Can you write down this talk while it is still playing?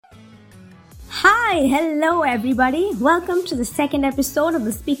Hello everybody. Welcome to the second episode of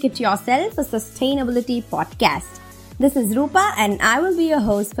the Speak It Yourself, a sustainability podcast. This is Rupa and I will be your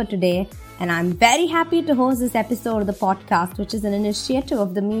host for today. And I'm very happy to host this episode of the podcast, which is an initiative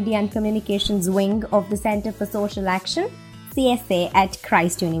of the Media and Communications Wing of the Center for Social Action, CSA, at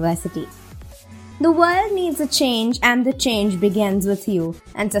Christ University. The world needs a change and the change begins with you.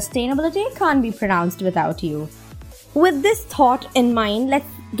 And sustainability can't be pronounced without you. With this thought in mind, let's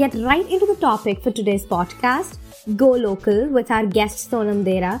get right into the topic for today's podcast, Go Local, with our guest Sonam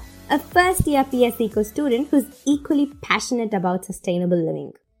Dhera, a first-year PS Eco student who's equally passionate about sustainable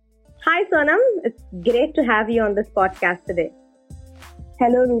living. Hi Sonam, it's great to have you on this podcast today.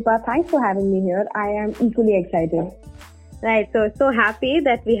 Hello Rupa, thanks for having me here. I am equally excited. Right, so happy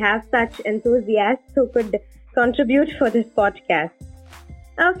that we have such enthusiasts who could contribute for this podcast.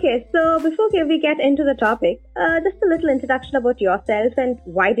 Okay, so before we get into the topic, just a little introduction about yourself and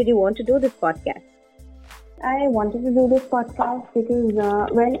why did you want to do this podcast? I wanted to do this podcast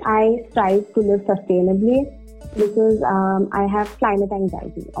because I strive to live sustainably because I have climate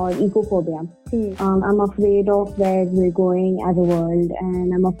anxiety or ecophobia. I'm afraid of where we're going as a world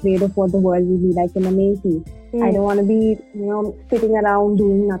and I'm afraid of what the world will be like in the making. I don't want to be, sitting around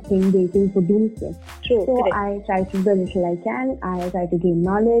doing nothing, waiting for doomsday. True. So correct. I try to do the little I can. I try to gain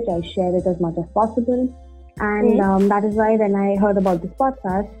knowledge. I share it as much as possible. And that is why when I heard about this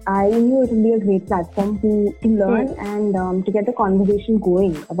podcast, I knew it would be a great platform to learn and to get the conversation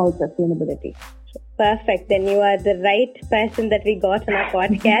going about sustainability. Perfect. Then you are the right person that we got on our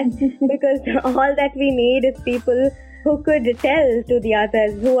podcast because all that we need is people who could tell to the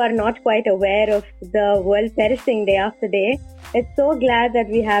others who are not quite aware of the world perishing day after day. It's so glad that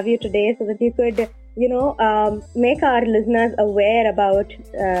we have you today so that you could, make our listeners aware about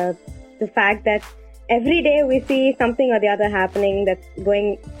the fact that every day we see something or the other happening that's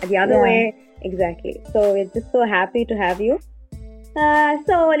going the other way. Exactly. So we're just so happy to have you.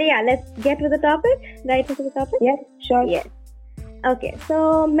 Let's get with the topic. Right into the topic? Yes, sure. Yes. Okay,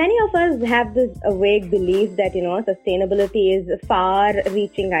 so many of us have this vague belief that, sustainability is a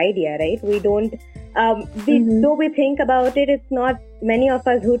far-reaching idea, right? We don't, though we think about it, it's not many of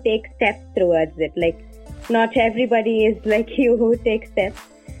us who take steps towards it. Like, not everybody is like you who takes steps.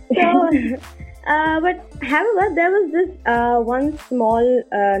 So, but however, there was this one small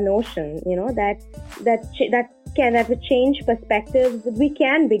notion, that with change perspectives, we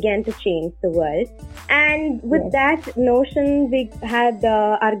can begin to change the world. And with that notion, we had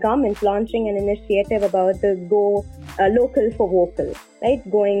our government launching an initiative about the Go Local for Vocal, right?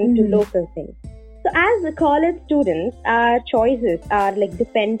 Going to local things. So as the college students, our choices are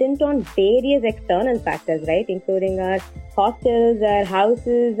dependent on various external factors, right? Including our hostels, our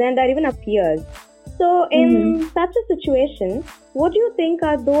houses, and even our peers. So in such a situation, what do you think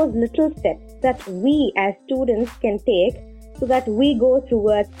are those little steps that we as students can take so that we go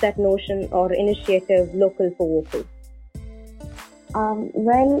towards that notion or initiative local for vocal?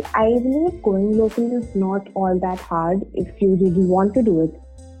 I believe going local is not all that hard if you really want to do it.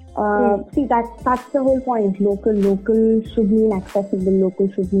 See, that's the whole point. Local should mean accessible. Local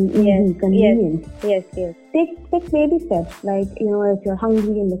should mean easy, convenient. Yes. Take baby steps. Like, if you're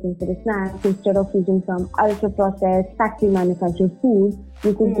hungry and looking for a snack, instead of using some ultra-processed, factory-manufactured food,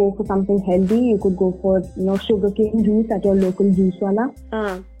 you could go for something healthy. You could go for, sugarcane juice at your local juice wala.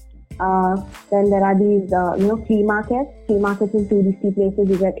 Then there are these, flea markets. Flea markets in touristy places.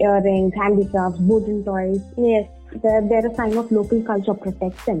 You get earrings, handicrafts, wooden toys. Yes. They're a sign of local culture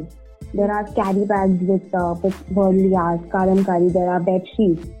protection. There are carry bags with worldly art, kalamkari. There are bed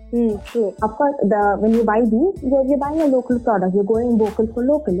sheets. True. Of course, when you buy these, you're buying a local product. You're going vocal for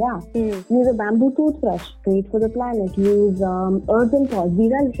local, Use a bamboo toothbrush, great for the planet. Use earthen pots.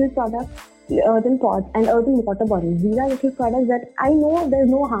 These are little products. Earthen pots and earthen water bottles. These are little products that I know there's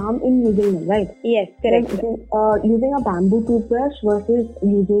no harm in using them, right? Yes, correct. Using a bamboo toothbrush versus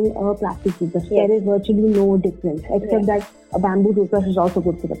using a plastic toothbrush, there is virtually no difference, except that a bamboo toothbrush is also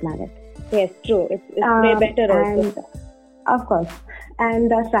good for the planet. Yes, true. It's way better also. And, of course.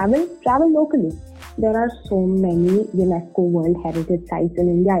 And travel locally. There are so many UNESCO World Heritage Sites in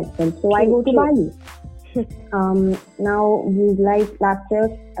India itself. So I go to Bali. Now, last year,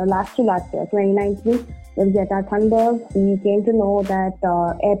 2019, with Greta Thunberg, we came to know that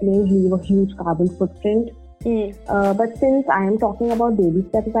airplanes leave a huge carbon footprint. But since I am talking about baby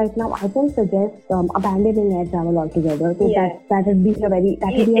steps right now, I don't suggest abandoning air travel altogether. So that would be a very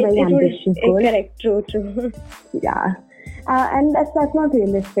ambitious goal. Correct, true. Yeah. And that's not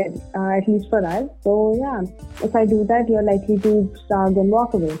realistic, at least for us. So if I do that, you're likely to start and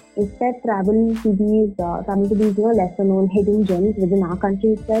walk away. Instead, travel to these lesser known hidden gems within our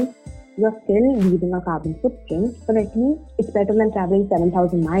country itself. you're still leaving a carbon footprint, but at least it's better than traveling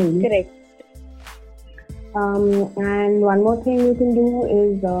 7,000 miles. Correct. And one more thing you can do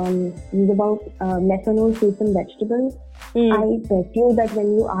is read about lesser known fruits and vegetables. I bet you that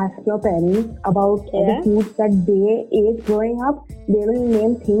when you ask your parents about the foods that they ate growing up, they will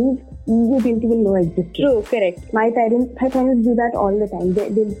name things you didn't even know existed. True, correct. My parents do that all the time. They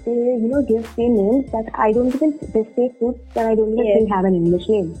give me names that I don't even, they say fruits that I don't even think have an English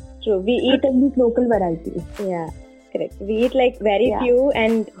name. True, we eat these local varieties. Yeah, correct. We eat like very few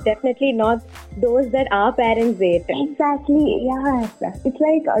and definitely not those that our parents ate. Exactly, yeah. It's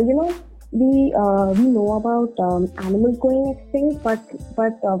like, we know about animals going extinct, but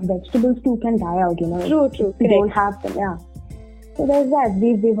vegetables too can die out, True, we don't have them, So there's that.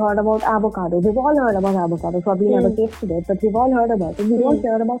 We've heard about avocado. We've all heard about avocado. Probably never tasted it, but we've all heard about it. We don't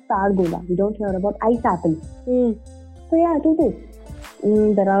hear about sargola. We don't hear about ice apple. So do this.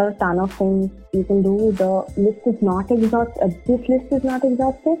 There are a ton of things you can do. The list is not exhaustive. This list is not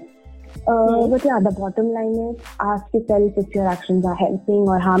exhaustive. But the bottom line is ask yourself if your actions are helping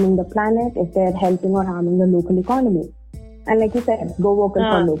or harming the planet, if they're helping or harming the local economy. And like you said, go vocal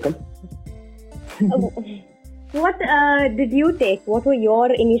for local. What did you take? What were your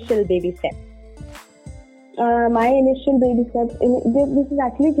initial baby steps? My initial baby steps, this is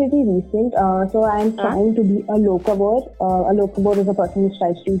actually pretty recent. So I'm trying to be a locavore. A locavore is a person who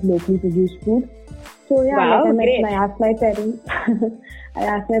tries to eat locally produced food. So like I mentioned, I asked my parents. I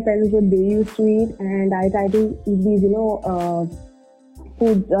asked my parents what they used to eat, and I try to eat these,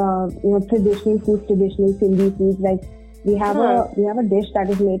 foods, traditional Sindhi foods. Like we have a dish that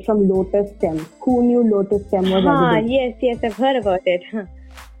is made from lotus stem. Who knew lotus stem was edible? Yes, I've heard about it.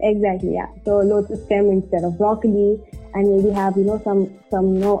 Exactly, yeah. So lotus stem instead of broccoli, and maybe have some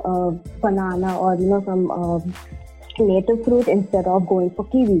banana or some native fruit instead of going for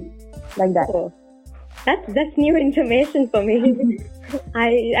kiwi, like that. Oh. That's new information for me. I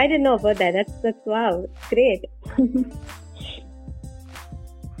didn't know about that. That's wow, great.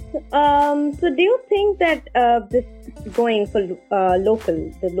 So do you think that this going for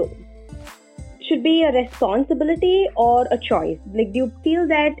local, should be a responsibility or a choice? Like, do you feel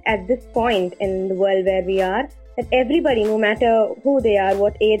that at this point in the world where we are, that everybody, no matter who they are,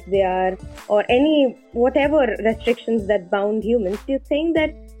 what age they are, or whatever restrictions that bound humans, do you think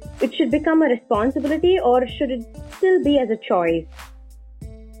that it should become a responsibility, or should it still be as a choice?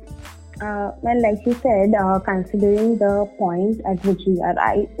 Well, like you said, considering the point at which we are,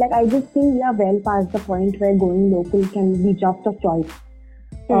 I just think we are well past the point where going local can be just a choice.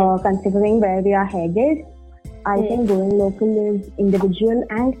 Considering where we are headed, I think going local is individual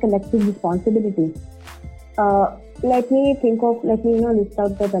and collective responsibility. Let me list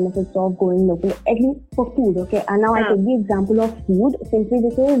out the benefits of going local, at least for food, okay? And now I take the example of food simply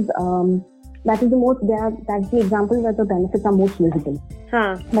because that's the example where the benefits are most visible.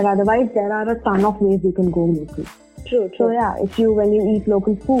 But otherwise, there are a ton of ways you can go local. True. So when you eat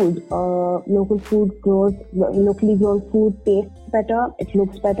local food locally grown food tastes better, it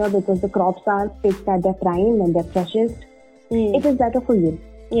looks better because the crops are picked at their prime and their freshest. It is better for you.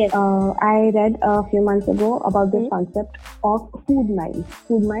 Yes. I read a few months ago about this concept of food miles.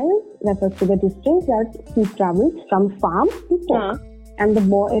 Food miles refers to the distance that food travels from farm to fork. And the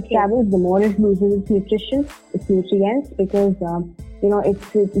more it travels, the more it loses its nutrients, because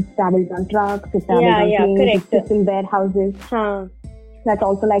it's traveled on trucks, it's traveled on planes, it's in warehouses. That's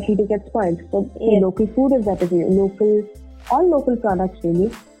also likely to get spoiled. So local food is better for you. All local products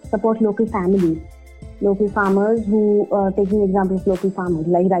really support local families. Local farmers who, taking example of local farmers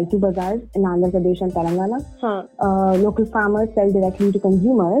like Raitu Bazaars in Andhra Pradesh and Telangana, local farmers sell directly to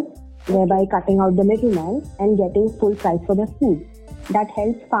consumers, thereby cutting out the middleman and getting full price for their food. That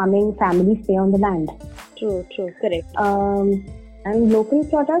helps farming families stay on the land. True, correct. And local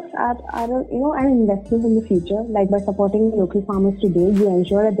products are an investment in the future. Like by supporting local farmers today, you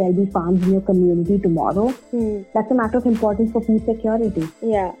ensure that there'll be farms in your community tomorrow. That's a matter of importance for food security.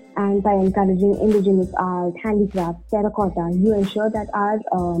 Yeah. And by encouraging indigenous art, handicrafts, terracotta, you ensure that our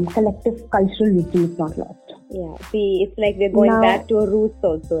collective cultural wisdom is not lost. Yeah, see, it's like we're going back to our roots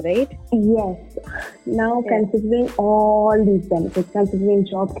also, right? Yes. Now, considering all these benefits, considering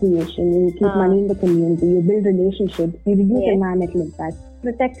job creation, you keep money in the community, you build relationships, you reduce environmental impact,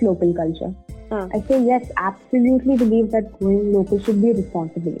 protect local culture. I say yes, absolutely believe that going local should be a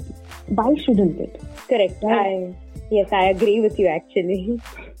responsibility. Why shouldn't it? Correct. Right? I agree with you actually.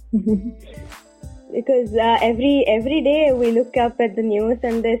 Because every day we look up at the news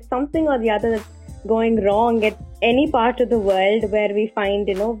and there's something or the other that's going wrong at any part of the world where we find,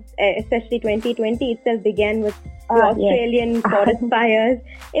 especially 2020 itself began with the Australian forest fires.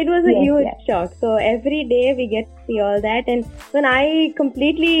 It was a huge shock. So every day we get to see all that. And when I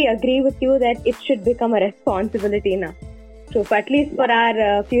completely agree with you that it should become a responsibility now. So at least for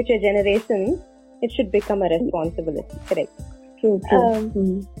our future generations, it should become a responsibility. Correct. True.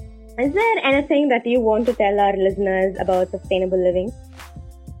 Is there anything that you want to tell our listeners about sustainable living?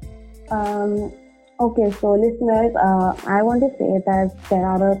 Okay, so listeners, I want to say that there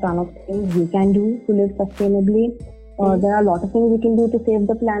are a ton of things we can do to live sustainably. There are a lot of things we can do to save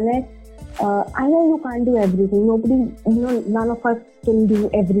the planet. I know you can't do everything. None of us can do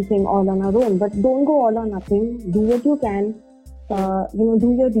everything all on our own. But don't go all or nothing. Do what you can.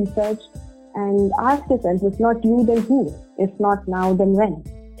 Do your research and ask yourself, if not you, then who? If not now, then when?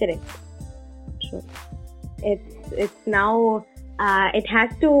 Correct. True. It's now. It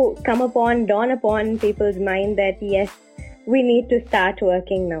has to dawn upon people's mind that yes, we need to start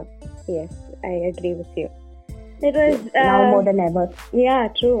working now. Yes, I agree with you. It was now more than ever. Yeah,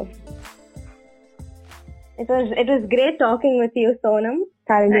 true. It was great talking with you, Sonam.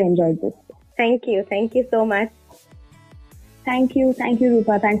 Thoroughly enjoyed this. Thank you so much. Thank you,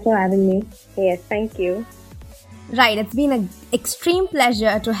 Rupa. Thanks for having me. Yes, thank you. Right, it's been an extreme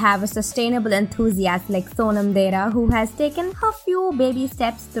pleasure to have a sustainable enthusiast like Sonam Dhera, who has taken a few baby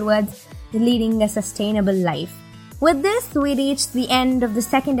steps towards leading a sustainable life. With this, we reach the end of the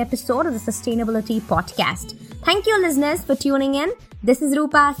second episode of the Sustainability Podcast. Thank you, listeners, for tuning in. This is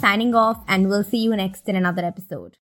Rupa signing off, and we'll see you next in another episode.